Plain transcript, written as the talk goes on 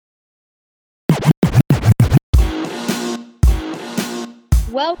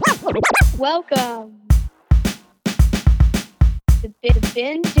Welcome to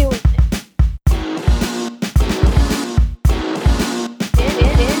Been Doing This.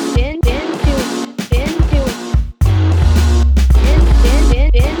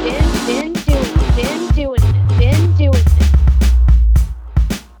 Been doing it. Been doing it.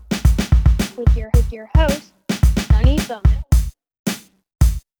 With your host, Sunny Bono.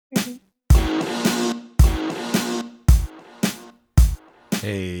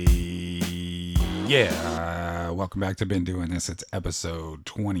 Hey, yeah, welcome back to Been Doing This. It's episode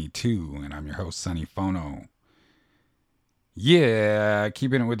 22, and I'm your host, Sunny Fono. Yeah,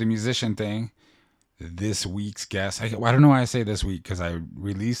 keeping it with the musician thing. This week's guest, I don't know why I say this week, because I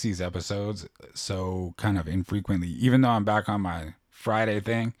release these episodes so kind of infrequently. Even though I'm back on my Friday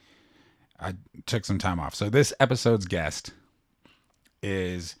thing, I took some time off. So this episode's guest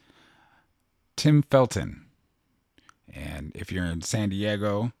is Tim Felton. And if you're in San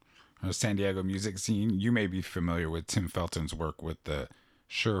Diego or San Diego music scene, you may be familiar with Tim Felton's work with the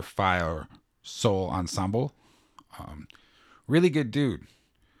Surefire Soul Ensemble. Really good dude.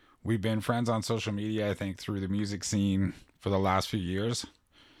 We've been friends on social media, I think, through the music scene for the last few years.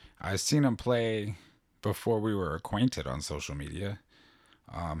 I've seen him play before we were acquainted on social media.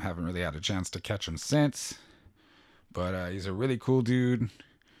 Haven't really had a chance to catch him since. But he's a really cool dude.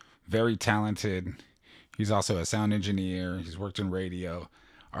 Very talented. He's also a sound engineer. He's worked in radio.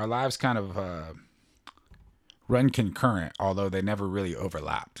 Our lives kind of run concurrent, although they never really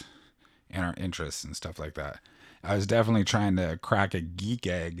overlapped in our interests and stuff like that. I was definitely trying to crack a geek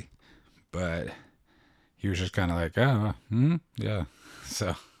egg, but he was just kind of like, yeah.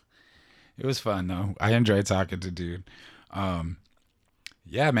 So it was fun, though. I enjoyed talking to dude.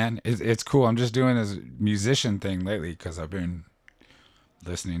 Yeah, man, it's cool. I'm just doing this musician thing lately because I've been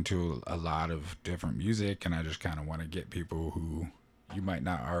listening to a lot of different music, and I just kind of want to get people who you might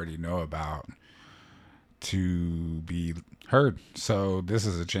not already know about to be heard. So this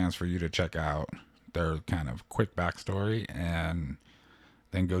is a chance for you to check out their kind of quick backstory and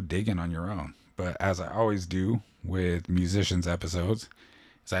then go digging on your own. But as I always do with musicians episodes,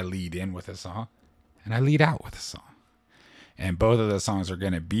 is I lead in with a song and I lead out with a song. And both of the songs are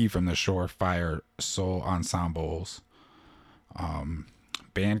going to be from the Surefire Soul Ensemble's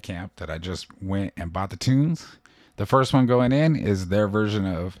Bandcamp that I just went and bought the tunes. The first one going in is their version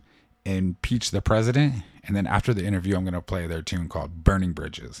of Impeach the President, and then after the interview I'm going to play their tune called Burning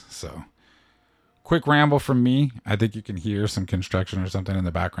Bridges. So quick ramble from me. I think you can hear some construction or something in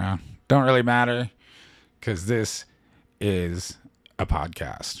the background. Don't really matter, because this is a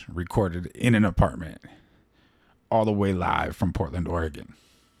podcast recorded in an apartment all the way live from Portland, Oregon.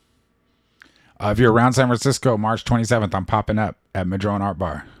 If you're around San Francisco, March 27th, I'm popping up at Madrone Art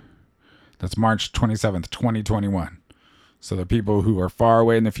Bar. That's March 27th, 2021. So the people who are far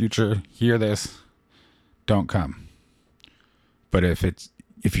away in the future hear this, don't come. But if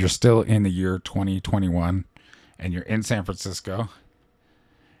you're still in the year 2021 and you're in San Francisco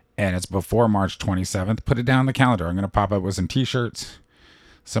and it's before March 27th, put it down on the calendar. I'm going to pop up with some t-shirts,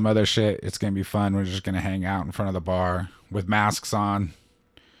 some other shit. It's going to be fun. We're just going to hang out in front of the bar with masks on.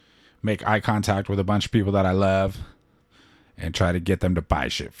 Make eye contact with a bunch of people that I love and try to get them to buy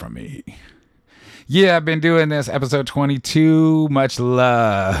shit from me. Yeah, I've been doing this. Episode 22. Much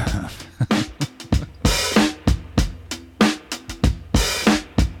love.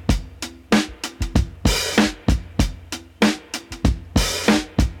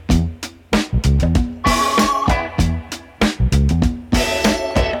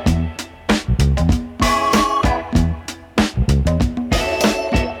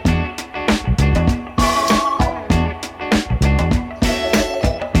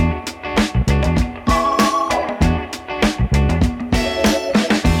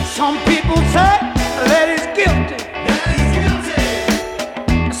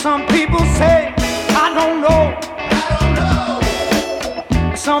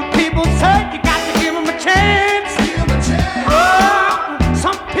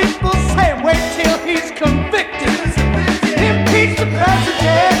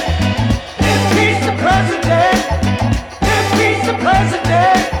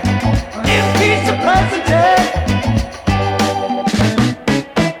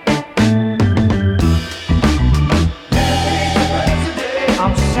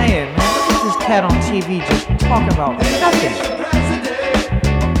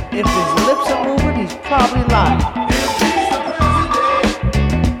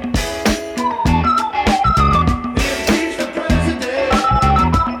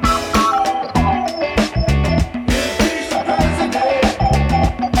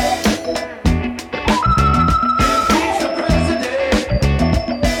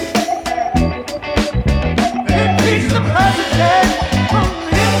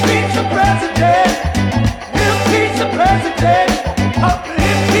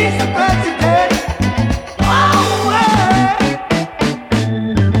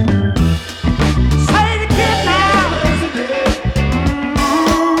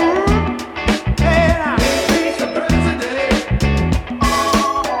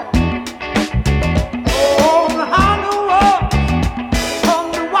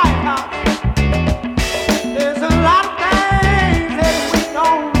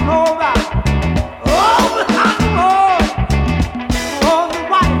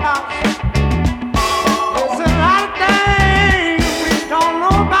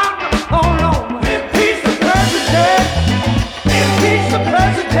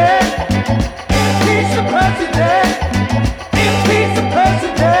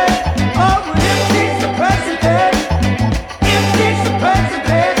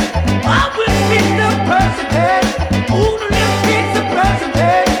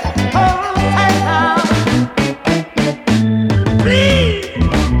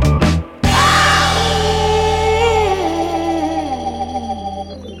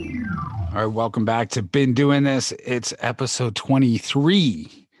 All right, welcome back to Been Doing This. It's episode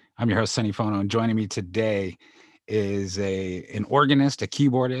 23. I'm your host, Sonny Fono, and joining me today is an organist, a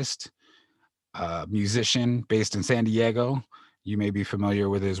keyboardist, a musician based in San Diego. You may be familiar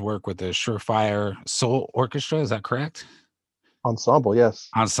with his work with the Surefire Soul Orchestra. Is that correct? Ensemble, yes.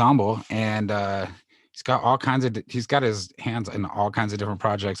 Ensemble. And he's got his hands in all kinds of different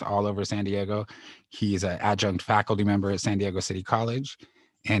projects all over San Diego. He's an adjunct faculty member at San Diego City College.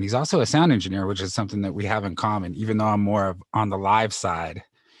 And he's also a sound engineer, which is something that we have in common, even though I'm more of on the live side.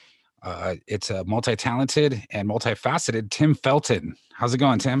 It's a multi-talented and multifaceted Tim Felton. How's it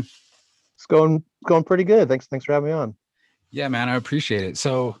going, Tim? It's going pretty good. Thanks for having me on. Yeah, man, I appreciate it.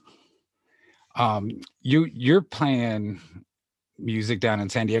 So you're playing music down in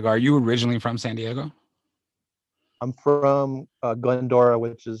San Diego. Are you originally from San Diego? I'm from Glendora,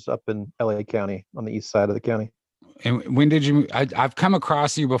 which is up in LA County on the east side of the county. And when did you? I've come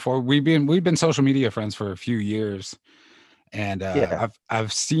across you before. We've been social media friends for a few years, and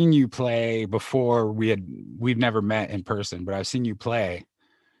I've seen you play before. We've never met in person, but I've seen you play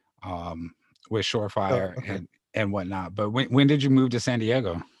with Surefire and whatnot. But when did you move to San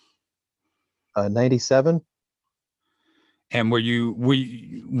Diego? 97. And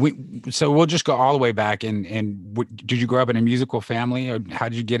so we'll just go all the way back. And did you grow up in a musical family, or how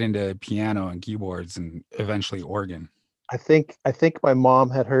did you get into piano and keyboards and eventually organ? I think my mom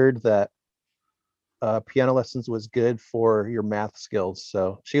had heard that piano lessons was good for your math skills.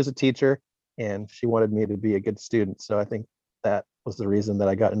 So she was a teacher and she wanted me to be a good student. So I think that was the reason that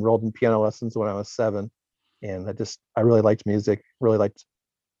I got enrolled in piano lessons when I was 7. And I really liked music, really liked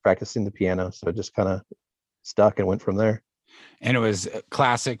practicing the piano. So it just kind of stuck and went from there. And it was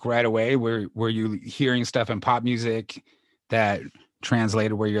classic right away. Were you hearing stuff in pop music that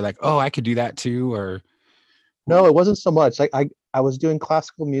translated where you're like, oh, I could do that too? Or no, it wasn't so much. I was doing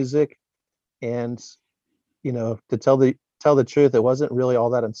classical music, and to tell the truth, it wasn't really all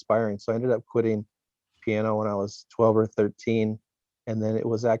that inspiring. So I ended up quitting piano when I was 12 or 13, and then it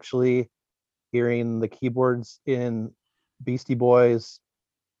was actually hearing the keyboards in Beastie Boys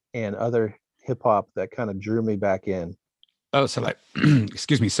and other hip hop that kind of drew me back in. Oh, so like,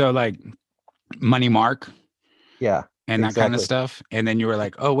 excuse me. So like Money Mark. Yeah. And that kind of stuff. And then you were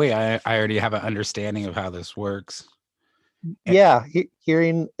like, oh, wait, I already have an understanding of how this works. Yeah.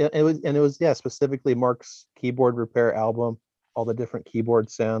 Hearing it was, specifically Mark's Keyboard Repair album, all the different keyboard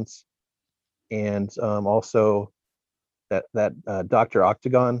sounds. And also that Dr.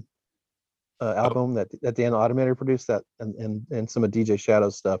 Octagon album that Dan Automator produced, that and some of DJ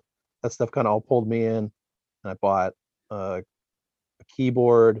Shadow's stuff. That stuff kind of all pulled me in, and I bought a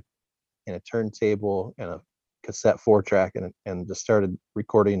keyboard and a turntable and a cassette 4-track and just started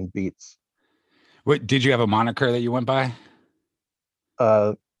recording beats. What did you have a moniker that you went by?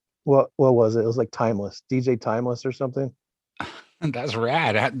 What was it? It was like Timeless, DJ Timeless or something. That's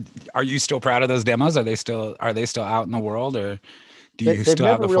rad. Are you still proud of those demos? Are they still out in the world, or do you still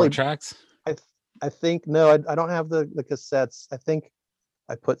have the 4-tracks? I think no, I don't have the cassettes. I think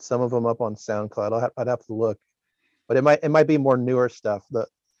I put some of them up on SoundCloud. I'd have to look, but it might be more newer stuff. The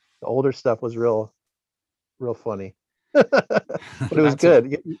older stuff was real funny, but it was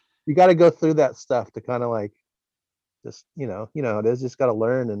good. You got to go through that stuff to kind of like just it is, just got to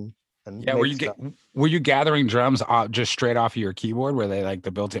learn and yeah. Were you gathering drums just straight off of your keyboard? Were they like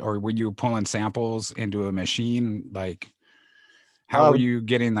the built-in, or were you pulling samples into a machine? Like how were you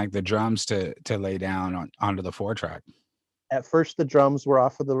getting like the drums to lay down onto the 4-track? At first, the drums were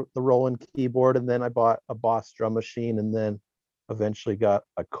off of the Roland keyboard, and then I bought a Boss drum machine, and then eventually got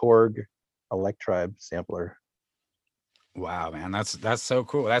a Korg Electribe sampler. Wow, man, that's so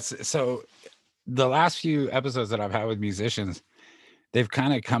cool. That's so. The last few episodes that I've had with musicians, they've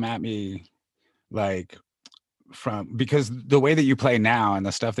kind of come at me like because the way that you play now and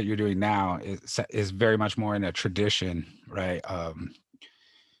the stuff that you're doing now is very much more in a tradition, right?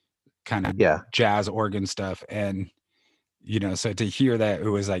 Kind of jazz organ stuff, and so to hear that it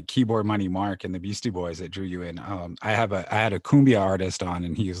was like Keyboard Money Mark and the Beastie Boys that drew you in. I had a cumbia artist on,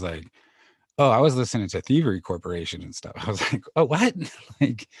 and he was like, oh, I was listening to Thievery Corporation and stuff. I was like, oh, what?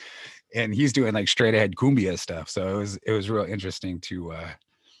 Like, and he's doing like straight ahead cumbia stuff. So it was real interesting to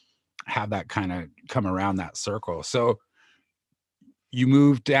have that kind of come around that circle. So you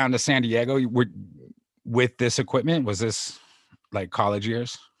moved down to San Diego with this equipment. Was this like college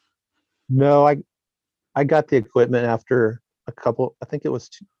years? No, I got the equipment after I think it was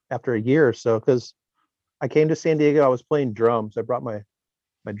after a year or so, because I came to San Diego. I was playing drums. I brought my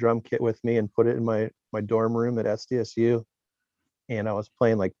drum kit with me and put it in my dorm room at SDSU. And I was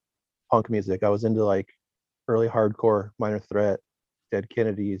playing like punk music. I was into like early hardcore, Minor Threat, Dead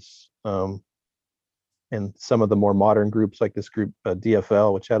Kennedys, and some of the more modern groups like this group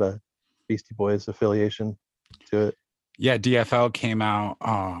DFL, which had a Beastie Boys affiliation to it. Yeah, DFL came out.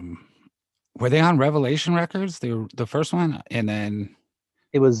 Were they on Revelation Records? They were the first one, and then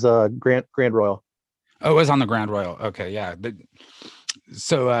It was Grand Royal. oh, it was on the Grand Royal. Okay, yeah.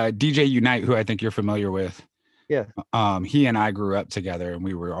 So DJ Unite, who I think you're familiar with, Yeah. He and I grew up together, and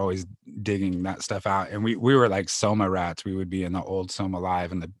we were always digging that stuff out. And we were like Soma rats. We would be in the old Soma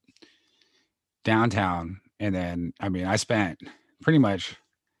Live in the downtown, and then I mean, I spent pretty much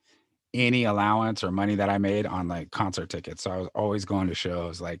any allowance or money that I made on like concert tickets. So I was always going to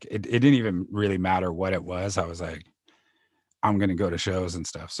shows. Like it didn't even really matter what it was. I was like, I'm gonna go to shows and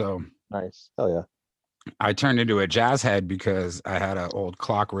stuff. So Nice. Oh yeah. I turned into a jazz head because I had an old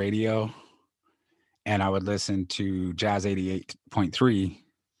clock radio, and I would listen to Jazz 88.3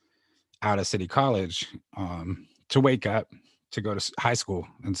 out of City College to wake up, to go to high school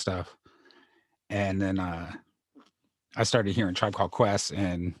and stuff. And then I started hearing Tribe Called Quest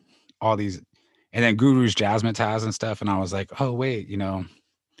and all these, and then Guru's Jazzmatazz and stuff. And I was like, oh, wait, you know,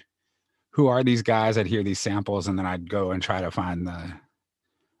 who are these guys? I'd hear these samples, and then I'd go and try to find the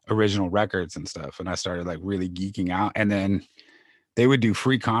original records and stuff. And I started like really geeking out. And then they would do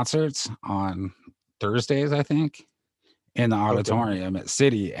free concerts on Thursdays, I think, in the auditorium at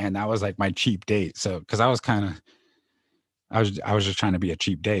City. And that was like my cheap date. So, because I was just trying to be a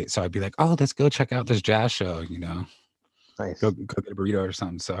cheap date. So I'd be like, oh, let's go check out this jazz show, you know, Nice. go get a burrito or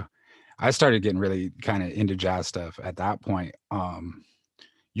something. So I started getting really kind of into jazz stuff at that point.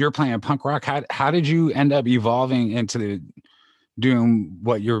 You're playing punk rock. How did you end up evolving into doing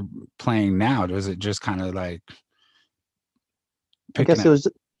what you're playing now? Was it just kind of like I guess it was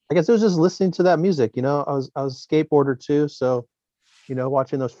just listening to that music. You know, I was a skateboarder too, so you know,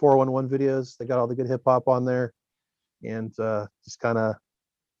 watching those 411 videos, they got all the good hip hop on there, and just kind of,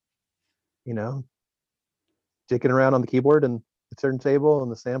 you know, dicking around on the keyboard and the turntable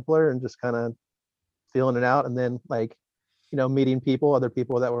and the sampler, and just kind of feeling it out. And then, like, you know, meeting other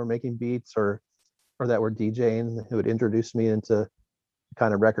people that were making beats or that were DJing, who would introduce me into the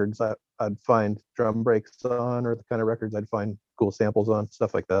kind of records I'd find drum breaks on, or the kind of records I'd find cool samples on,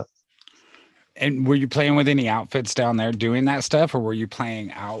 stuff like that. And were you playing with any outfits down there doing that stuff, or were you playing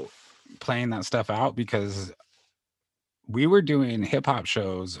that stuff out? Because we were doing hip hop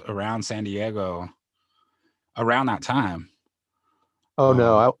shows around San Diego around that time. Oh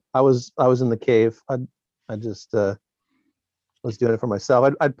no, I was in the cave. I just was doing it for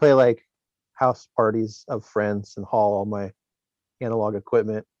myself. I'd play like house parties of friends and haul all my analog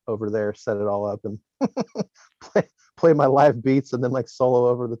equipment over there, set it all up, and play my live beats, and then like solo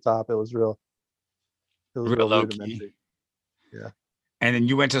over the top. It was real low key. Yeah. And then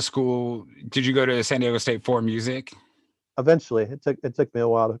you went to school. Did you go to San Diego State for music? Eventually, it took me a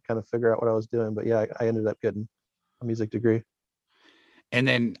while to kind of figure out what I was doing, but yeah, I ended up getting a music degree. And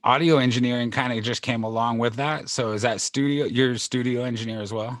then audio engineering kind of just came along with that. So is that you're a studio engineer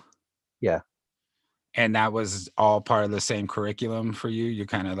as well? Yeah. And that was all part of the same curriculum for you? You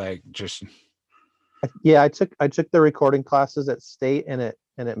kind of like just... Yeah, I took the recording classes at State and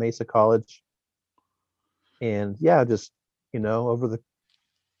at Mesa College. And yeah, just, you know, over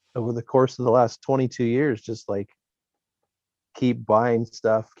the course of the last 22 years, just like keep buying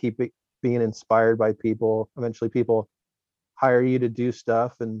stuff, keep being inspired by people. Eventually people hire you to do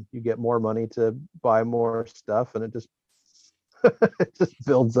stuff, and you get more money to buy more stuff, and it just it just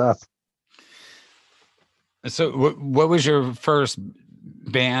builds up. So what was your first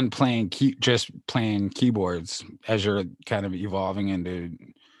band playing just playing keyboards as you're kind of evolving into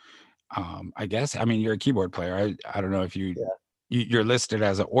I guess, I mean, you're a keyboard player. I don't know if you're listed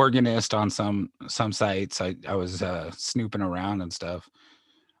as an organist on some sites. I was snooping around and stuff.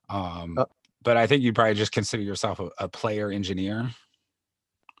 But I think you'd probably just consider yourself a player engineer.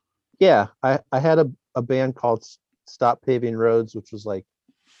 Yeah, I had a band called Stop Paving Roads, which was like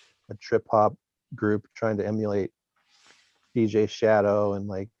a trip hop group trying to emulate DJ Shadow and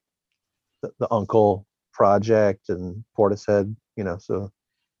like the Uncle Project and Portishead, you know. So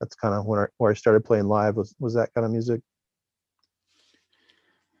that's kind of where I started playing live, was that kind of music.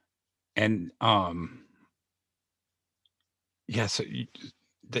 And yeah, so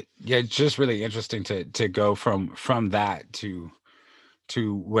it's just really interesting to go from that to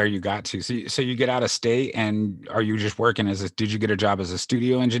where you got to. So you get out of State, and are you just working did you get a job as a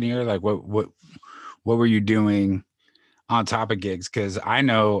studio engineer? Like what were you doing on top of gigs? Because I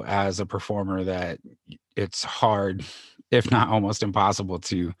know as a performer that it's hard, if not almost impossible,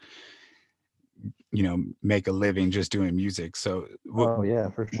 to, you know, make a living just doing music. So yeah,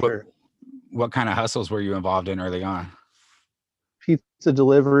 for sure. What kind of hustles were you involved in early on? pizza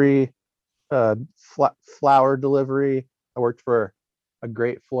delivery, flower delivery. I worked for a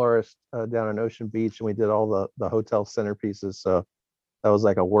great florist down in Ocean Beach, and we did all the hotel centerpieces. So that was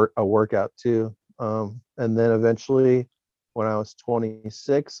like a workout too. And then eventually, when I was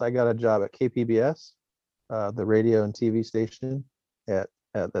 26, I got a job at KPBS, the radio and TV station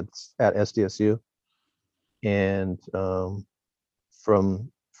that's at SDSU, and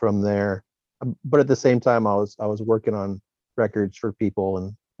from there, but at the same time, I was working on records for people,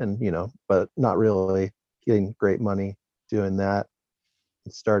 and but not really getting great money doing that.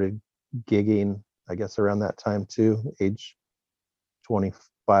 I started gigging, I guess, around that time too, age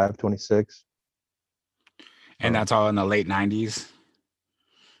 25, 26. And that's all in the late 90s.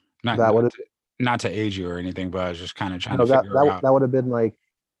 Not That would not have to, not to age you or anything, but I was just kind of trying no, to figure out. that would have been like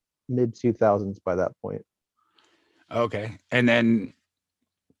mid 2000s by that point. Okay. And then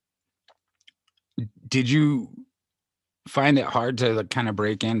did you find it hard to kind of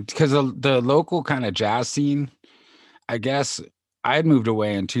break in? Because the local kind of jazz scene, I guess I had moved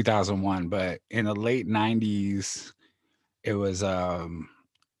away in 2001, but in the late 90s, it was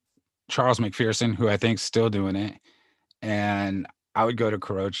Charles McPherson, who I think is still doing it. And I would go to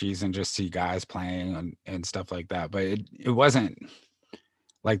Karochi's and just see guys playing and stuff like that. But it wasn't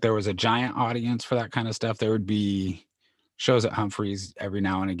like there was a giant audience for that kind of stuff. There would be shows at Humphreys every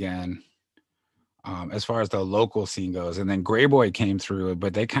now and again, as far as the local scene goes. And then Grey Boy came through,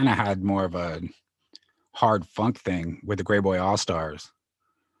 but they kind of had more of a hard funk thing with the Grey Boy All-Stars.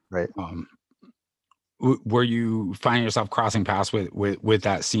 Right. Were you finding yourself crossing paths with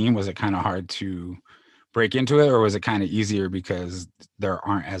that scene? Was it kind of hard to break into it, or was it kind of easier because there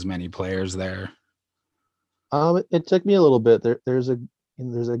aren't as many players there? It took me a little bit. There's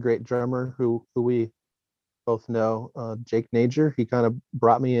a great drummer who we both know, Jake Nager. He kind of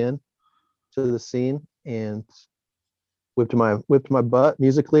brought me in to the scene and whipped my butt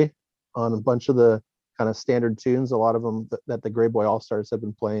musically on a bunch of the kind of standard tunes. A lot of them that the Grey Boy All-Stars have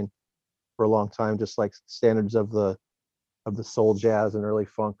been playing for a long time, just like standards of the soul jazz and early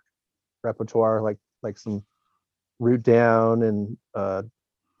funk repertoire, like some Root Down and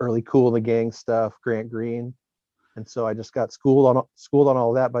early Kool and the Gang stuff, Grant Green. And so I just got schooled on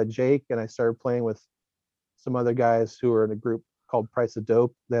all that by Jake, and I started playing with some other guys who were in a group called Price of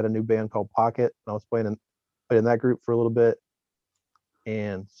Dope. They had a new band called Pocket, and I was playing in that group for a little bit,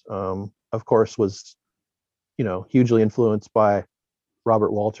 and of course was hugely influenced by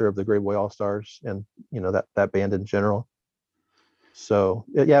Robert Walter of the Grey Boy All-Stars, and that band in general. So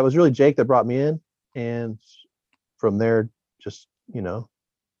yeah, it was really Jake that brought me in, and from there just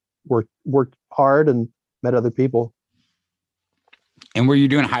worked hard and met other people. And were you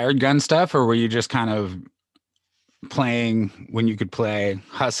doing hired gun stuff, or were you just kind of playing when you could play,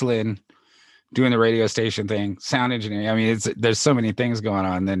 hustling, doing the radio station thing, sound engineering? I mean, there's so many things going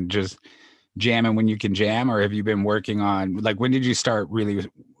on than just jamming when you can jam. Or have you been working on, like, when did you start really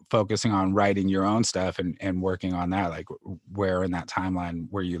focusing on writing your own stuff and working on that? Like, where in that timeline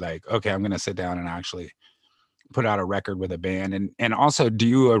were you like, okay, I'm going to sit down and actually put out a record with a band? And also, do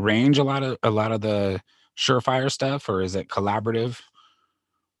you arrange a lot of the Surefire stuff, or is it collaborative?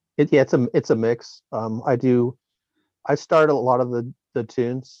 It's a mix. I start a lot of the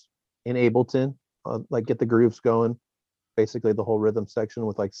tunes in Ableton, like get the grooves going, basically the whole rhythm section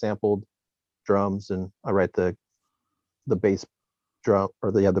with like sampled drums, and I write the bass drum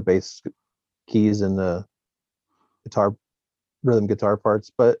or the bass keys and the rhythm guitar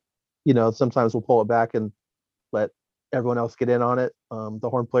parts. But sometimes we'll pull it back and let everyone else get in on it. The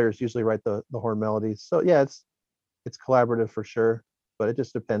horn players usually write the horn melodies. So yeah, it's collaborative for sure, but it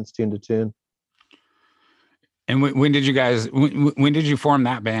just depends tune to tune. And when did you form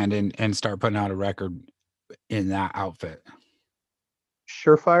that band and start putting out a record in that outfit?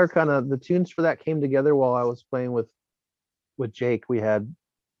 Surefire, kind of the tunes for that came together while I was playing with Jake. We had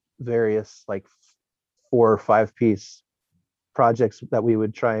various like 4 or 5 piece projects that we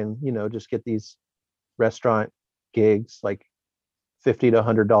would try and just get these restaurant gigs, like $50 to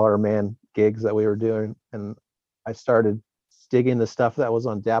 $100 a man gigs that we were doing. And I started digging the stuff that was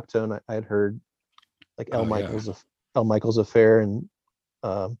on Daptone. I had heard like El Michael's Affair and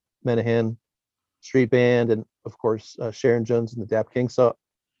Menahan Street Band, and of course Sharon Jones and the Dap Kings. So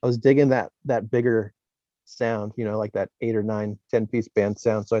I was digging that bigger sound, like that 8 or 9, 10 piece band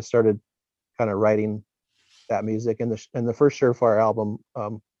sound. So I started kind of writing that music. And the first Surefire album,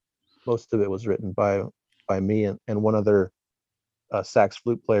 most of it was written by me and one other sax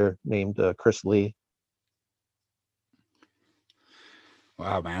flute player named Chris Lee.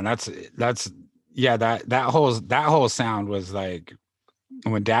 Wow, man, that's yeah. That whole sound was like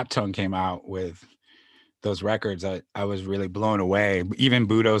when Daptone came out with those records, I was really blown away. Even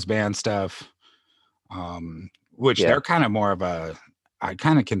Budo's band stuff, which Yeah. they're kind of more of a, I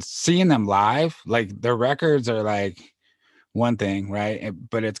kind of can seeing them live, like their records are like one thing, right?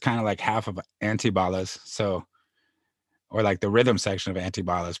 But it's kind of like half of Antibalas. So, or like the rhythm section of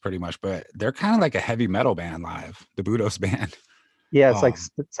Antibalas pretty much, but they're kind of like a heavy metal band live, the Budos band. Yeah, Um,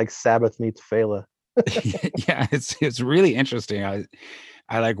 it's like Sabbath meets Fela. yeah, it's really interesting.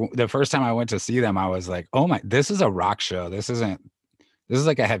 I like the first time I went to see them, I was like, oh my, this is a rock show. This is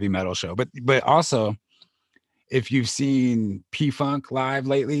like a heavy metal show. But also, if you've seen P-Funk live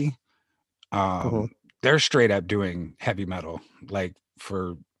lately, Mhm. they're straight up doing heavy metal, like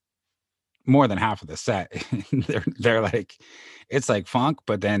for more than half of the set. they're like, it's like funk,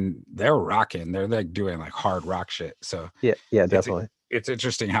 but then they're rocking. They're like doing like hard rock shit. So Yeah, it's definitely. it's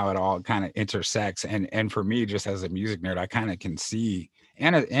interesting how it all kind of intersects. And for me, just as a music nerd, I kind of can see,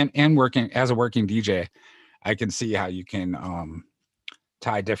 and working as a working DJ, I can see how you can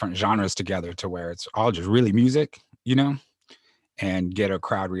tie different genres together to where it's all just really music, and get a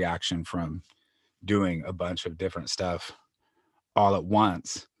crowd reaction from doing a bunch of different stuff all at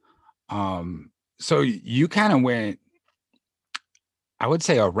once. So you kind of went, I would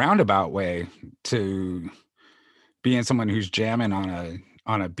say, a roundabout way to being someone who's jamming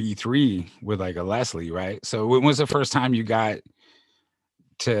on a B3 with like a Leslie, right? So when was the first time you got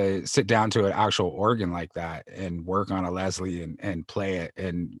to sit down to an actual organ like that and work on a Leslie and play it?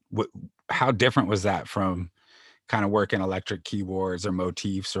 And how different was that from kind of working electric keyboards or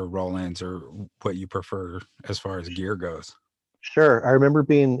motifs or Rolands, or what you prefer as far as gear goes? Sure. I remember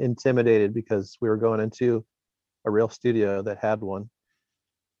being intimidated because we were going into a real studio that had one.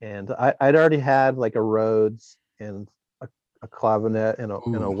 And I'd already had like a Rhodes and a clavinet and a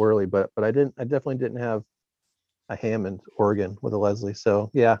Ooh, Whirly, but I definitely didn't have a Hammond organ with a Leslie. So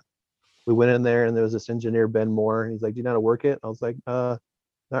yeah, we went in there and there was this engineer, Ben Moore. He's like, "Do you know how to work it?" I was like,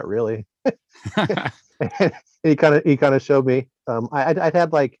 not really." And he kind of showed me. I'd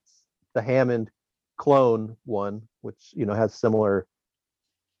had like the Hammond clone one, which has similar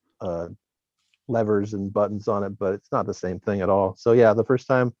uh, levers and buttons on it, but it's not the same thing at all. So yeah, the first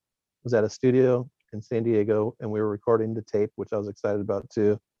time was at a studio in San Diego, and we were recording the tape, which I was excited about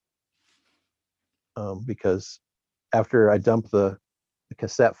too, because after I dumped the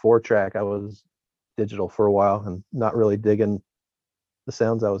cassette 4-track, I was digital for a while and not really digging the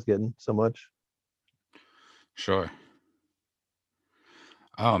sounds I was getting so much. sure.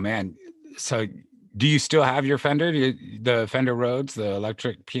 Oh man. So do you still have your Fender? The Fender Rhodes, the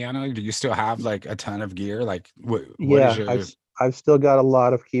electric piano? Do you still have like a ton of gear? Like what is Yeah, your I've still got a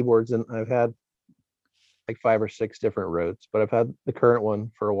lot of keyboards, and I've had like 5 or 6 different Rhodes, but I've had the current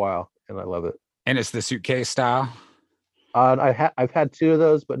one for a while, and I love it. and it's the suitcase style? I've had 2 of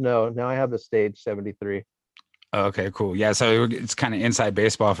those, but no, now I have the Stage 73. Oh, okay, cool. Yeah, so it's kind of inside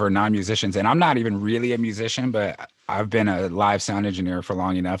baseball for non-musicians. And I'm not even really a musician, but I've been a live sound engineer for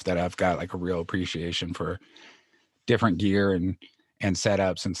long enough that I've got like a real appreciation for different gear and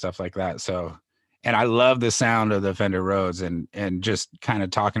setups and stuff like that. So, and I love the sound of the Fender Rhodes. And just kind of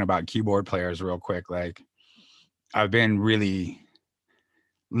talking about keyboard players real quick, like I've been really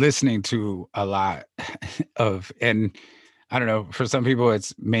listening to a lot of, and I don't know, for some people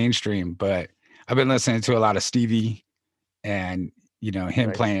it's mainstream, but I've been listening to a lot of Stevie, and him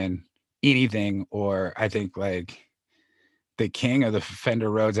Nice. playing anything, or I think like the king of the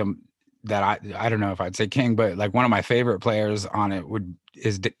Fender Rhodes, that I don't know if I'd say king, but like one of my favorite players on it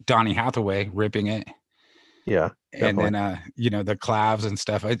is Donny Hathaway ripping it. Yeah, And definitely. then the clavs and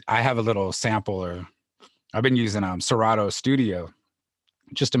stuff. I have a little sampler. I've been using Serato Studio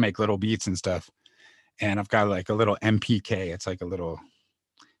just to make little beats and stuff. And I've got like a little MPK. It's a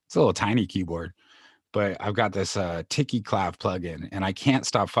little tiny keyboard, but I've got this Tiki Clav plugin, and I can't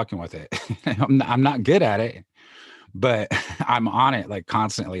stop fucking with it. I'm not good at it, but I'm on it like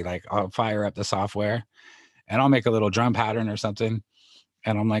constantly. Like I'll fire up the software and I'll make a little drum pattern or something,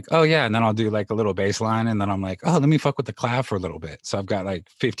 and I'm like, oh yeah, and then I'll do like a little bass line, and then I'm like, oh, let me fuck with the clav for a little bit. So I've got like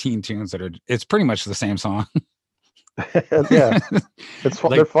 15 tunes it's pretty much the same song. Yeah, it's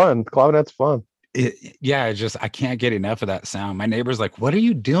fun. They're Like fun. Clavinet's fun. yeah, I can't get enough of that sound. My neighbor's like, what are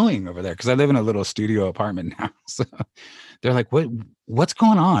you doing over there? Because I live in a little studio apartment now. So they're like, what's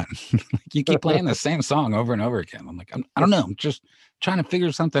going on? Like, you keep playing the same song over and over again. I'm like, I don't know. I'm just trying to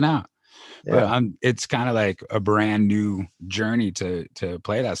figure something out. But Yeah. it's kind of like a brand new journey to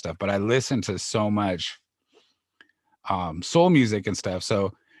play that stuff. But I listen to so much soul music and stuff.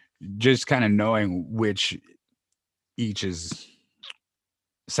 So just kind of knowing which each is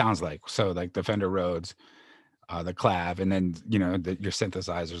sounds like. So like the Fender Rhodes, the clav, and then your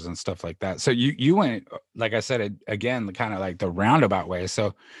synthesizers and stuff like that. So you went, like I said, again, kind of like the roundabout way.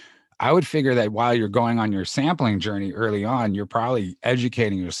 So I would figure that while you're going on your sampling journey early on, you're probably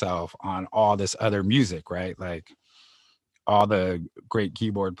educating yourself on all this other music, right? Like all the great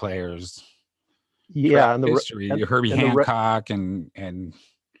keyboard players Yeah, throughout history, Herbie and the Hancock and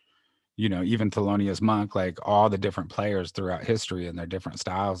even Thelonious Monk, like all the different players throughout history and their different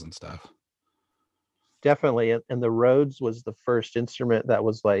styles and stuff. definitely, and the Rhodes was the first instrument that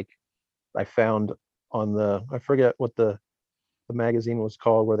was like I found on I forget what the magazine was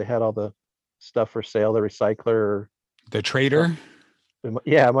called, where they had all the stuff for sale, the recycler, or The Trader.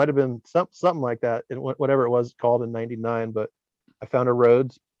 yeah, it might have been something like that, whatever it was called in '99. But I found a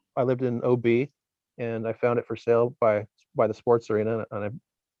Rhodes. I lived in OB, and I found it for sale by the sports arena, and I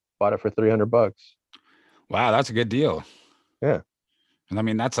bought it for $300. Wow, that's a good deal. Yeah, and I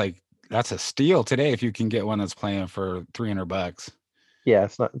mean that's a steal today if you can get one that's playing for $300. yeah,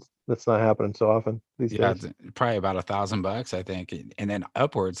 that's not happening so often these days. Probably about $1,000, I think, and then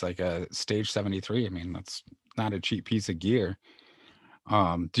upwards, like a Stage 73. I mean, that's not a cheap piece of gear.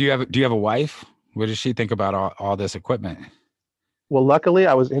 Do you have a wife? What does she think about all this equipment? Well, luckily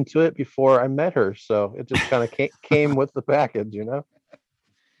I was into it before I met her, so it just kind of came with the package,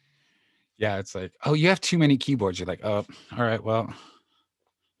 Yeah, it's like, oh, you have too many keyboards. You're like, oh, all right, well,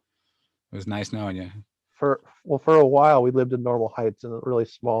 it was nice knowing you. For a while we lived in Normal Heights in a really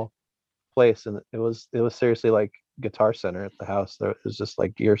small place, and it was seriously like Guitar Center at the house. There was just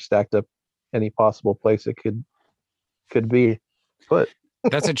like gear stacked up any possible place it could be put.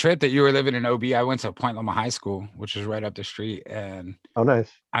 That's a trip that you were living in OB. I went to Point Loma High School, which is right up the street, and Oh,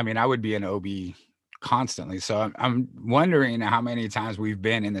 nice. I mean, I would be in OB constantly. So I'm wondering how many times we've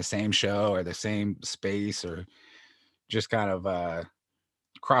been in the same show or the same space, or just kind of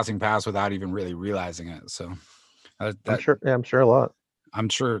crossing paths without even really realizing it. So I'm sure a lot. I'm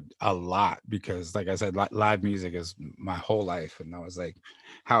sure a lot, because like I said, live music is my whole life. And that was like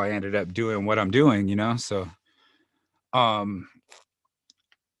how I ended up doing what I'm doing, So,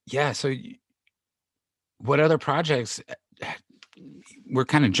 yeah. So what other projects, we're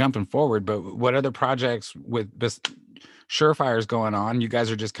kind of jumping forward, but what other projects with this Surefire's going on? You guys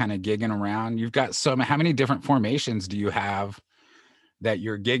are just kind of gigging around. You've got how many different formations do you have that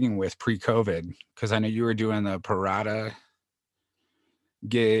you're gigging with pre-COVID? Because I know you were doing the Parada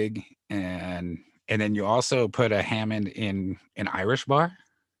gig, and then you also put a Hammond in an Irish bar.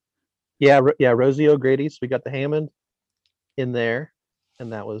 Yeah, Rosie O'Grady's. We got the Hammond in there,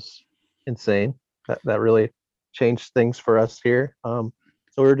 and that was insane. That really changed things for us here. So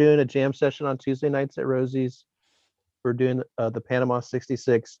we're doing a jam session on Tuesday nights at Rosie's. We're doing the Panama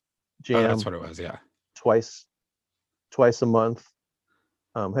 66 jam. Oh, that's what it was. Yeah, twice a month.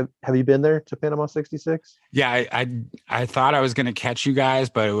 Have you been there to Panama 66? Yeah, I thought I was going to catch you guys,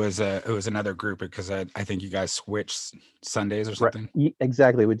 but it was another group, because I think you guys switched Sundays or something. Right.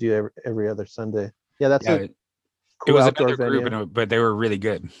 Exactly, we do every other Sunday. Yeah, that's yeah, it. Cool. It was outdoor another venue. group, but they were really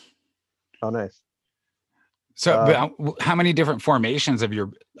good. Oh, nice. So, but how many different formations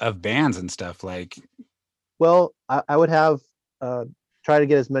of bands and stuff like? Well, I would have try to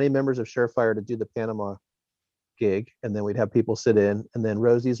get as many members of Surefire to do the Panama gig, and then we'd have people sit in, and then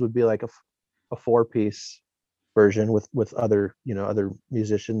Rosie's would be like a 4-piece version with other other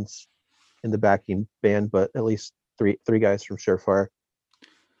musicians in the backing band, but at least three guys from Surefire.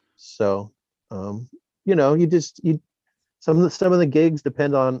 So some of the gigs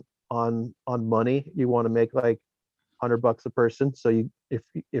depend on money. You want to make like $100 a person, so if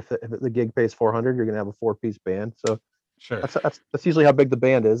the gig pays 400, you're gonna have a 4-piece band. So sure, that's usually how big the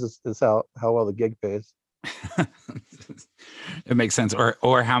band is how well the gig pays. It makes sense.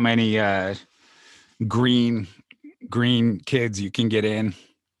 Or how many green kids you can get in,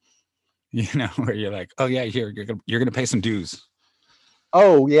 where you're like, oh yeah, here you're gonna pay some dues.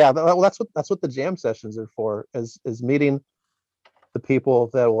 Oh yeah, well, that's what the jam sessions are for, is meeting the people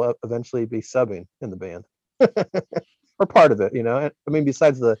that will eventually be subbing in the band, or part of it. I mean,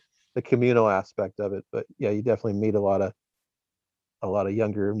 besides the communal aspect of it, but yeah, you definitely meet a lot of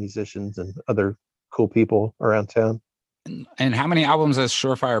younger musicians and other cool people around town. And how many albums has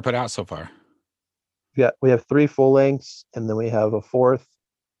Surefire put out so far? Yeah, we have 3 full lengths, and then we have a 4th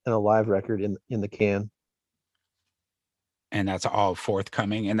and a live record in the can. And that's all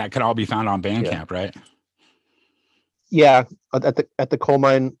forthcoming, and that can all be found on Bandcamp, right? Yeah, at the Coal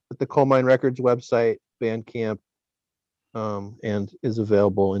Mine Records website, Bandcamp, and is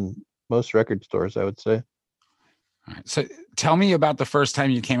available in most record stores, I would say. All right. So tell me about the first time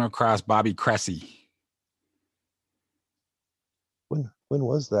you came across Bobby Cressy. When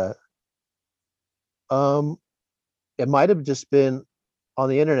was that? it might have just been on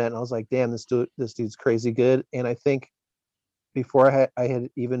the internet, and I was like, damn, this dude's crazy good. And I think before I had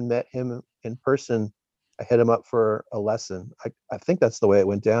even met him in person, I hit him up for a lesson. I think that's the way it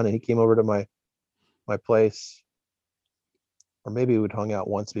went down, and he came over to my place, or maybe we'd hung out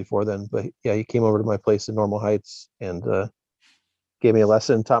once before then. But yeah, he came over to my place in Normal Heights and gave me a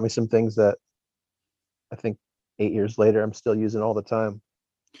lesson, taught me some things that I think 8 years later I'm still using all the time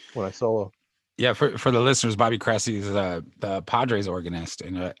when I solo. Yeah, for the listeners, Bobby Cressy is the Padres organist,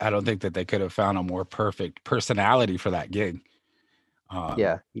 and I don't think that they could have found a more perfect personality for that gig.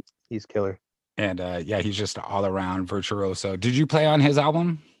 Yeah, he's killer. And yeah, he's just all around virtuoso. Did you play on his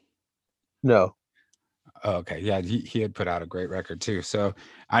album? No. Oh, okay, yeah, he had put out a great record too. So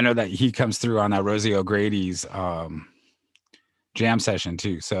I know that he comes through on that Rosie O'Grady's jam session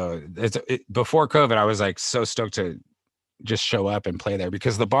too. So before COVID, I was like so stoked to just show up and play there,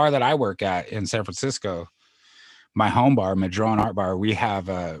 because the bar that I work at in San Francisco, my home bar, Madrone Art Bar, we have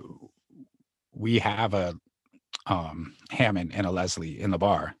a Hammond and a Leslie in the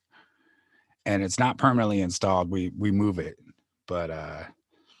bar, and it's not permanently installed. We move it, but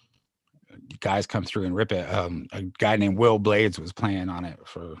guys come through and rip it. A guy named Will Blades was playing on it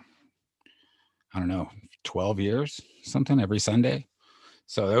for, I don't know, 12 years, something, every Sunday.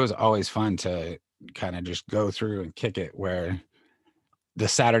 So it was always fun to kind of just go through and kick it, where the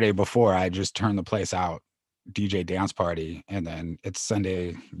Saturday before I just turn the place out, DJ dance party, and then it's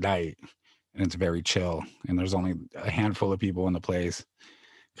Sunday night and it's very chill, and there's only a handful of people in the place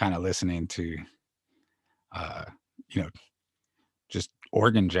kind of listening to just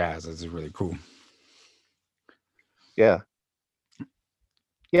organ jazz. Is really cool. Yeah,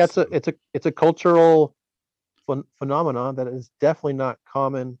 it's a cultural phenomenon that is definitely not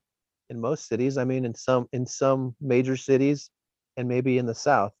common in most cities. I mean, in some major cities and maybe in the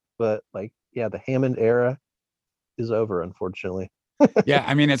South, but like, yeah, the Hammond era is over, unfortunately. Yeah,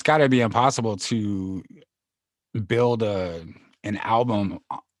 I mean, it's got to be impossible to build an album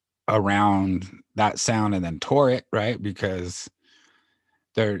around that sound and then tour it, right? Because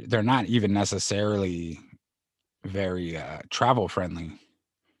they're not even necessarily very travel friendly,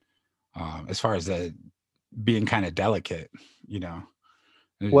 as far as the being kind of delicate, you know.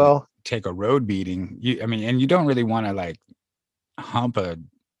 Well, take a road beating. And you don't really want to like hump a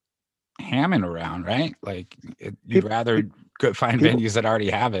Hammond around, right? Like you'd rather go find venues that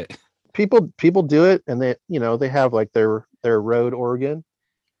already have it. People do it, and they have like their road organ,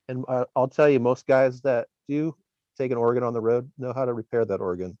 and I'll tell you, most guys that do take an organ on the road know how to repair that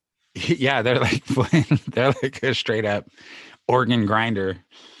organ. Yeah, they're like a straight up organ grinder.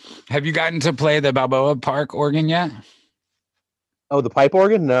 Have you gotten to play the Balboa Park organ yet? Oh, the pipe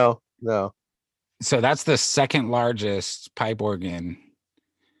organ? No. So that's the second largest pipe organ,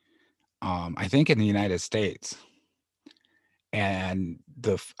 I think, in the United States. And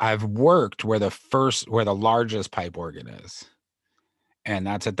I've worked where the largest pipe organ is, and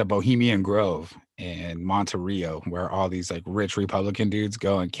that's at the Bohemian Grove in Monterrio, where all these like rich Republican dudes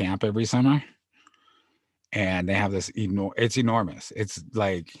go and camp every summer. And they have this it's enormous. It's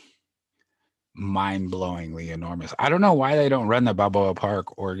like mind-blowingly enormous. I don't know why they don't run the Balboa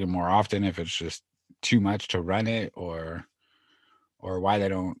Park organ more often, if it's just too much to run it, or why they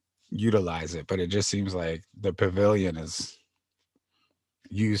don't utilize it, but it just seems like the pavilion is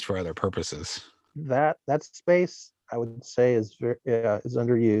used for other purposes. That space, I would say, is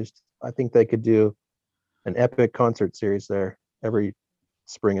underused. I think they could do an epic concert series there every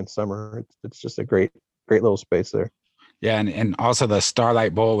spring and summer. It's just a great little space there. Yeah, and also the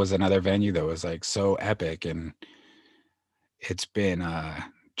Starlight Bowl was another venue that was like so epic, and it's been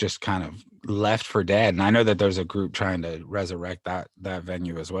just kind of left for dead. And I know that there's a group trying to resurrect that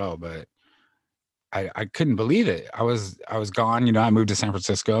venue as well, but I couldn't believe it. I was gone. I moved to San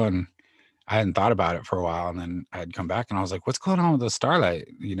Francisco, and I hadn't thought about it for a while. And then I'd come back and I was like, what's going on with the Starlight?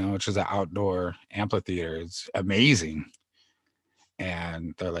 Which is an outdoor amphitheater. It's amazing.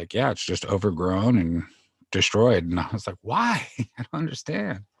 And they're like, yeah, it's just overgrown and destroyed. And I was like, why? I don't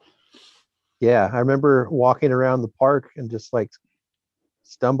understand. Yeah, I remember walking around the park and just like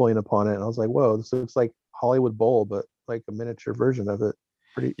stumbling upon it. And I was like, whoa, this looks like Hollywood Bowl, but like a miniature version of it.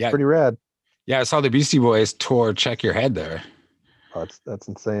 Pretty rad. Yeah, I saw the Beastie Boys tour Check Your Head there. Oh, that's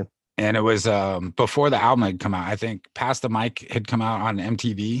insane. And it was before the album had come out. I think Pass the Mic had come out on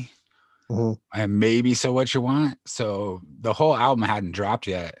MTV. Mm-hmm. And maybe So What You Want. So the whole album hadn't dropped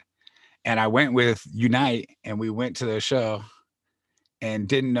yet. And I went with Unite, and we went to the show and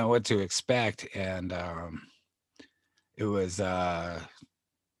didn't know what to expect. And it was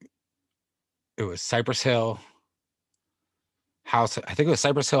Cypress Hill House. I think it was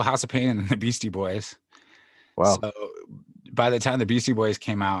Cypress Hill, House of Pain, and the Beastie Boys. Wow. So by the time the Beastie Boys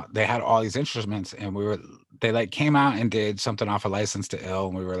came out, they had all these instruments, and they like came out and did something off of License to Ill,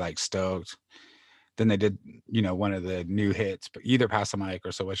 and we were like stoked. Then they did, one of the new hits, but either Pass the Mic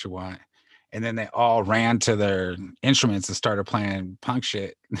or So What You Want. And then they all ran to their instruments and started playing punk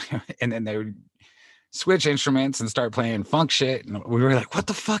shit. And then they would switch instruments and start playing funk shit. And we were like, what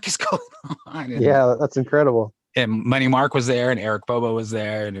the fuck is going on? And, Yeah, that's incredible. and Money Mark was there and Eric Bobo was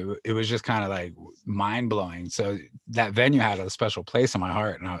there. And it was just kind of like mind blowing. So that venue had a special place in my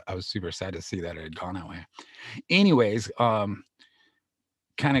heart. And I was super sad to see that it had gone that way. Anyways, kind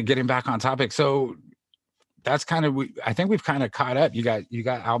of getting back on topic. So that's kind of, I think we've kind of caught up. You got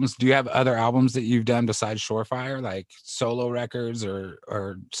albums. Do you have other albums that you've done besides Shorefire, like solo records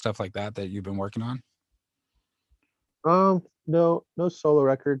or stuff like that you've been working on? No solo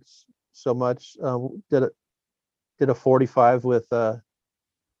records so much. Did a 45 with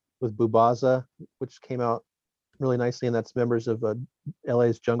Bubaza, which came out really nicely, and that's members of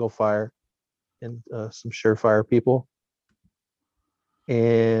LA's Jungle Fire and some Surefire people.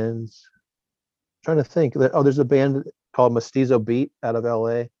 And trying to think that there's a band called Mestizo Beat out of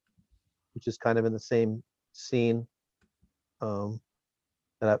LA, which is kind of in the same scene that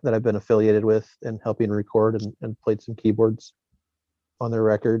I've been affiliated with and helping record and played some keyboards on their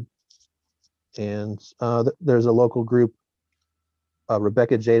record. And there's a local group,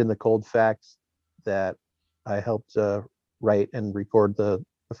 Rebecca Jade and the Cold Facts, that I helped write and record the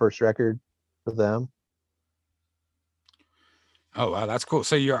first record for them. Oh wow, that's cool.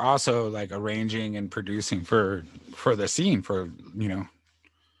 So you're also like arranging and producing for the scene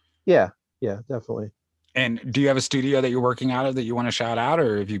Yeah, definitely. And do you have a studio that you're working out of that you want to shout out,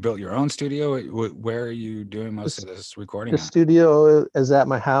 or have you built your own studio? Where are you doing most of this recording The at? studio is at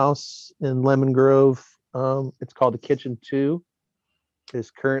my house in Lemon Grove. It's called the Kitchen 2.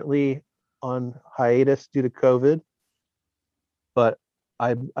 Is currently on hiatus due to COVID, but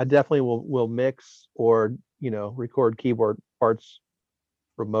I definitely will mix or record keyboard parts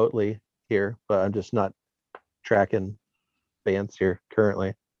remotely here, but I'm just not tracking bands here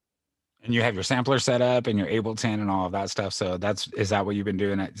currently. And you have your sampler set up and your Ableton and all of that stuff. So is that what you've been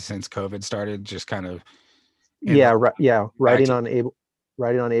doing since COVID started? Just kind of writing on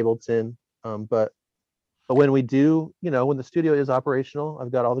Ableton. But when we do, when the studio is operational,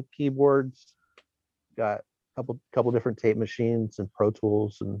 I've got all the keyboards, got a couple different tape machines and Pro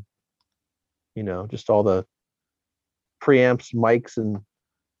Tools, and just all the preamps, mics, and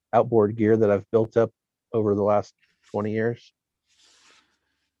outboard gear that I've built up over the last 20 years.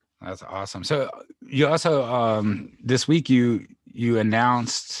 That's awesome. So you also this week you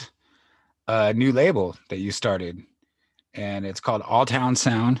announced a new label that you started, and it's called All Town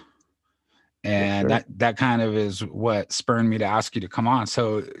Sound. And Yes, that kind of is what spurred me to ask you to come on.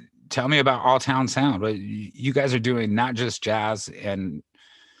 So tell me about All Town Sound. You guys are doing not just jazz and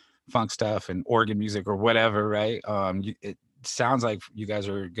funk stuff and organ music or whatever, right? It sounds like you guys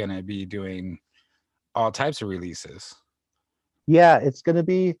are going to be doing all types of releases. Yeah, it's gonna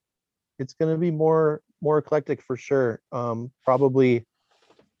be more eclectic for sure. Probably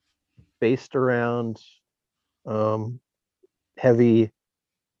based around heavy,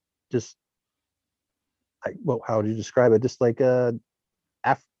 just how would you describe it? Just like a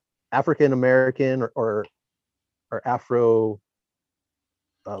African American or Afro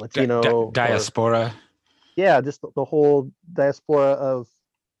Latino diaspora. Just the whole diaspora of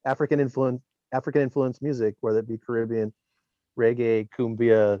African influence music, whether it be Caribbean, reggae,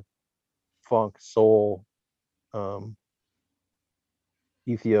 cumbia, funk, soul,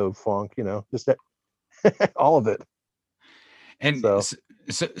 Ethio funk, just that, all of it. And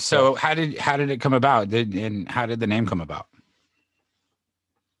so how did it come about? And how did the name come about?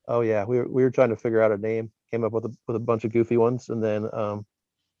 Oh yeah, we were trying to figure out a name, came up with a bunch of goofy ones, and then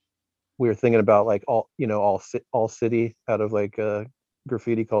we were thinking about like all city out of like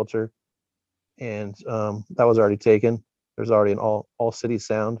graffiti culture, and that was already taken. There's already an all city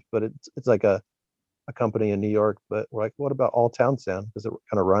sound, but it's like a company in New York. But we're like, what about All Town Sound? Because it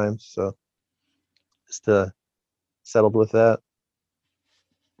kind of rhymes. So just settled with that.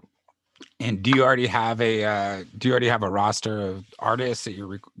 And do you already have a roster of artists that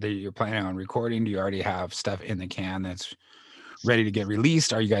you're planning on recording? Do you already have stuff in the can that's ready to get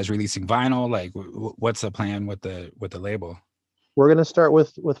released? Are you guys releasing vinyl? Like, what's the plan with the label? We're gonna start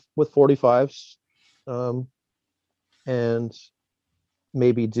with 45s, and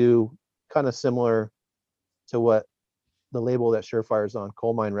maybe do kind of similar to what the label that Surefire's on,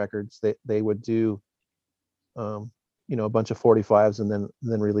 Coal Mine Records. They would do, a bunch of 45s and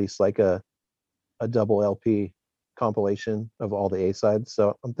then release like a double LP compilation of all the A sides.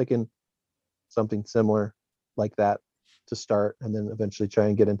 So I'm thinking something similar like that to start, and then eventually try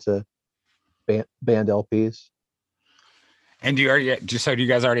and get into band LPs. And do you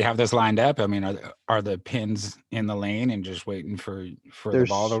guys already have this lined up? I mean, are the pins in the lane and just waiting for the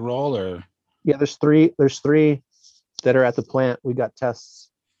ball to There's roll, or? Yeah, there's three that are at the plant. We got tests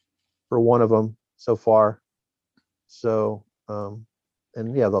for one of them so far. So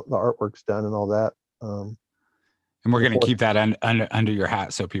and yeah, the artwork's done and all that. And we're the going to fourth- keep that under your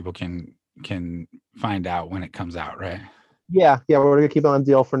hat so people can find out when it comes out, right? Yeah, we're gonna keep it on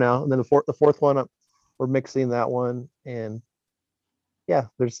deal for now. And then the fourth one, we're mixing that one. And yeah,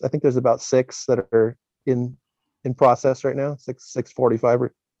 I think there's about 6 that are in process right now. 645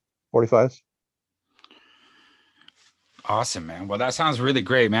 or 45s. Awesome, man. Well, that sounds really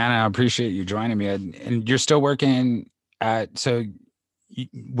great, man. I appreciate you joining me. And you're still working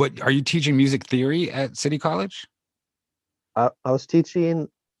what are you teaching music theory at City College? I was teaching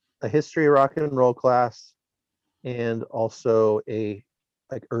a history of rock and roll class, and also a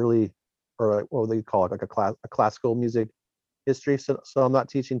like early, or like, what would they call it, like a classical music history. So I'm not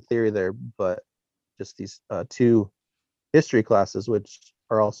teaching theory there, but just these 2 history classes, which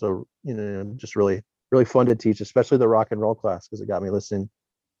are also just really fun to teach, especially the rock and roll class, because it got me listening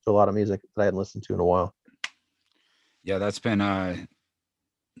to a lot of music that I hadn't listened to in a while. Yeah, that's been I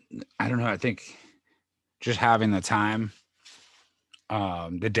don't know, I think just having the time,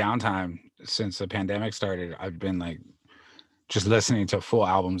 the downtime since the pandemic started, I've been like just listening to full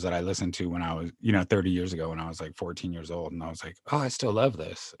albums that I listened to when I was 30 years ago, when I was like 14 years old, and I was like, oh, I still love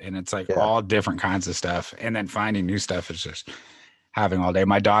this. And it's like all different kinds of stuff, and then finding new stuff is just having all day.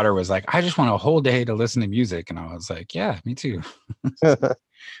 My daughter was like, I just want a whole day to listen to music, and I was like, yeah, me too. I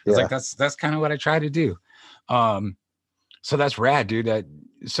was like, that's kind of what I try to do. So that's rad, dude.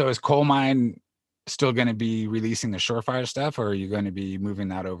 So is Coal Mine still going to be releasing the Surefire stuff, or are you going to be moving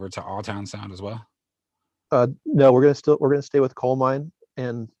that over to All Town Sound as well? No, we're gonna stay with Coal Mine,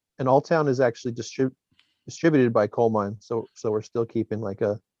 and All Town is actually distributed by Coal Mine. So we're still keeping like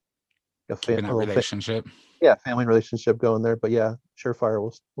a Keeping that relationship. Family relationship going there. But yeah,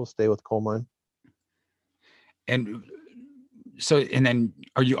 Surefire will stay with Coal Mine. And so, and then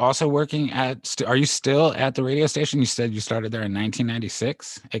are you also working are you still at the radio station? You said you started there in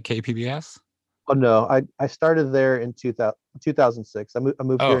 1996 at KPBS? Oh no, I started there in 2006. I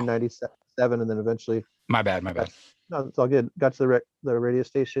moved here in 97, and then eventually. My bad. No, it's all good. Got to the radio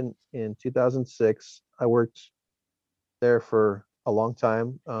station in 2006. I worked there for a long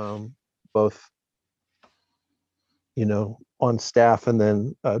time, both on staff and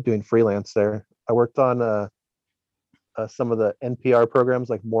then doing freelance there. I worked on some of the NPR programs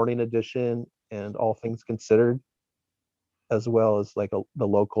like Morning Edition and All Things Considered, as well as like the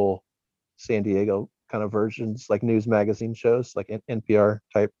local San Diego kind of versions, like news magazine shows, like NPR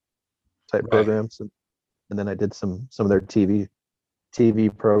type programs. And then I did some of their TV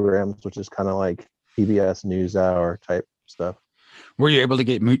programs, which is kind of like PBS NewsHour type stuff. Were you able to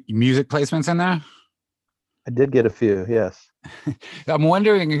get music placements in there? I did get a few, yes. I'm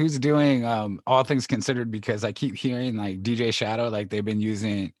wondering who's doing All Things Considered, because I keep hearing like DJ Shadow, like they've been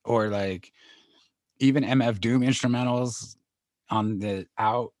using, or like even MF Doom instrumentals on the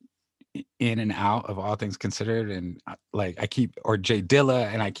in and out of All Things Considered. And like or Jay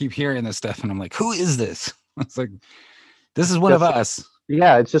Dilla, and I keep hearing this stuff, and I'm like, who is this? It's like, this is one of us.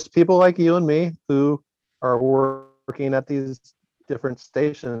 Yeah, it's just people like you and me who are working at these different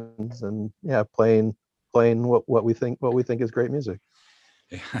stations, and playing what we think is great music.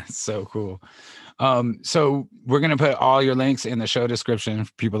 Yeah, it's so cool. So we're gonna put all your links in the show description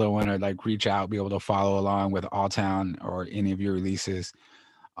for people that want to like reach out, be able to follow along with All Town or any of your releases.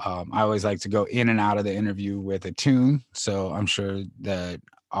 I always like to go in and out of the interview with a tune, so I'm sure that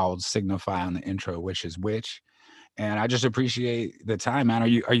I'll signify on the intro which is which. And I just appreciate the time, man.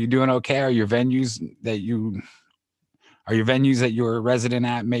 Are you doing okay? Are your venues that you're a resident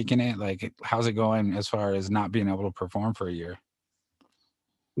at making it? Like, how's it going as far as not being able to perform for a year?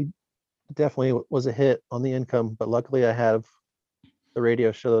 We definitely was a hit on the income, but luckily I have the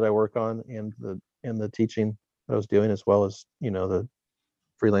radio show that I work on, and the teaching that I was doing, as well as the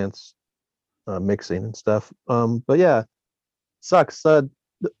freelance mixing and stuff. But yeah, sucks.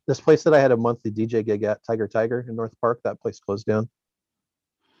 This place that I had a monthly DJ gig at, Tiger in North Park, that place closed down.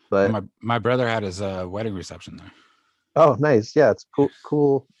 But my brother had his wedding reception there. Oh, nice. Yeah, it's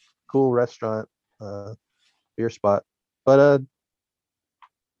cool restaurant, beer spot. But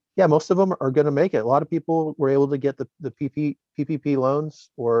yeah, most of them are going to make it. A lot of people were able to get the PPP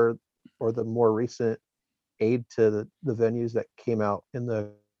loans, or the more recent aid to the venues that came out in the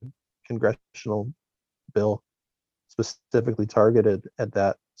congressional bill, specifically targeted at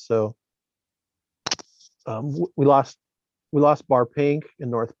that. So We lost Bar Pink in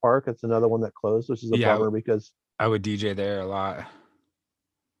North Park. It's another one that closed, which is a Yeah, bummer because I would DJ there a lot.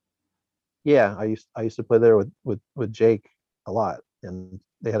 yeah, I used to play there with Jake a lot, and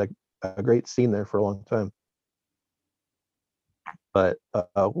they had a great scene there for a long time. But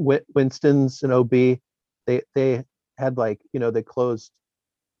Winston's and OB, they had like they closed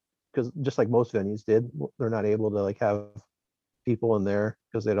because just like most venues did, they're not able to like have people in there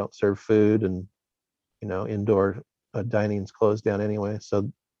because they don't serve food, and indoor dining's closed down anyway.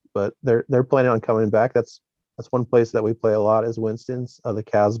 So, but they're planning on coming back. That's one place that we play a lot is Winston's. The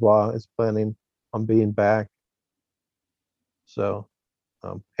Casbah is planning on being back. So,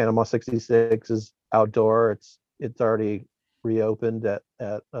 Panama 66 is outdoor. It's already reopened at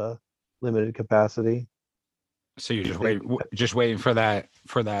limited capacity. So you're I think. just waiting for that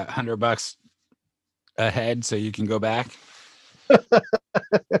 $100 ahead so you can go back.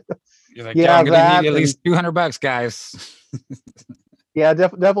 You're like, yeah, I'm gonna need at least $200, guys. Yeah,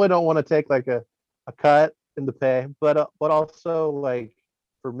 definitely don't want to take like a cut in the pay, but also like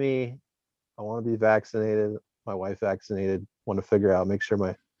for me, I want to be vaccinated. My wife vaccinated. Want to figure out, make sure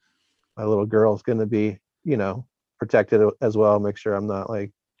my little girl's going to be protected as well. Make sure I'm not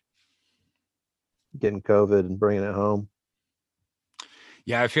like getting COVID and bringing it home.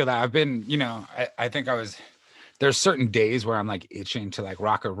 Yeah, I feel that. I've been, I think there's certain days where I'm like itching to like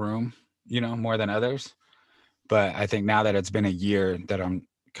rock a room, more than others. But I think now that it's been a year that I'm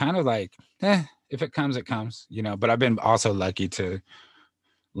kind of like, if it comes, it comes, but I've been also lucky to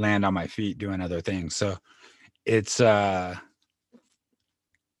land on my feet doing other things. So it's, I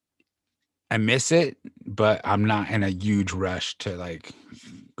miss it, but I'm not in a huge rush to like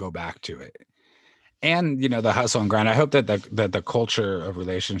go back to it. And, the hustle and grind. I hope that the culture of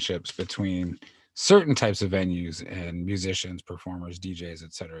relationships between certain types of venues and musicians, performers, DJs,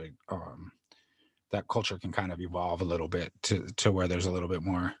 etc., that culture can kind of evolve a little bit to where there's a little bit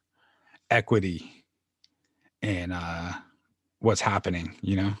more equity in what's happening,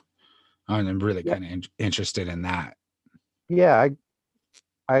 I'm really kind of interested in that. Yeah,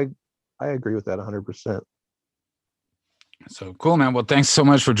 I agree with that 100%. So cool, man. Well, thanks so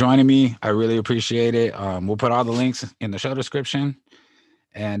much for joining me. I really appreciate it. We'll put all the links in the show description,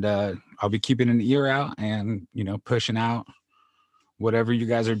 and I'll be keeping an ear out and, pushing out whatever you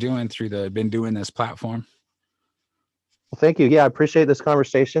guys are doing through been doing this platform. Well, thank you. Yeah, I appreciate this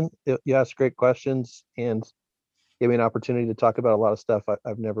conversation. You asked great questions and gave me an opportunity to talk about a lot of stuff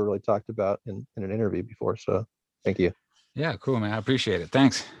I've never really talked about in an interview before. So thank you. Yeah, cool, man. I appreciate it.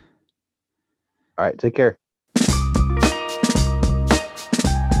 Thanks. All right. Take care.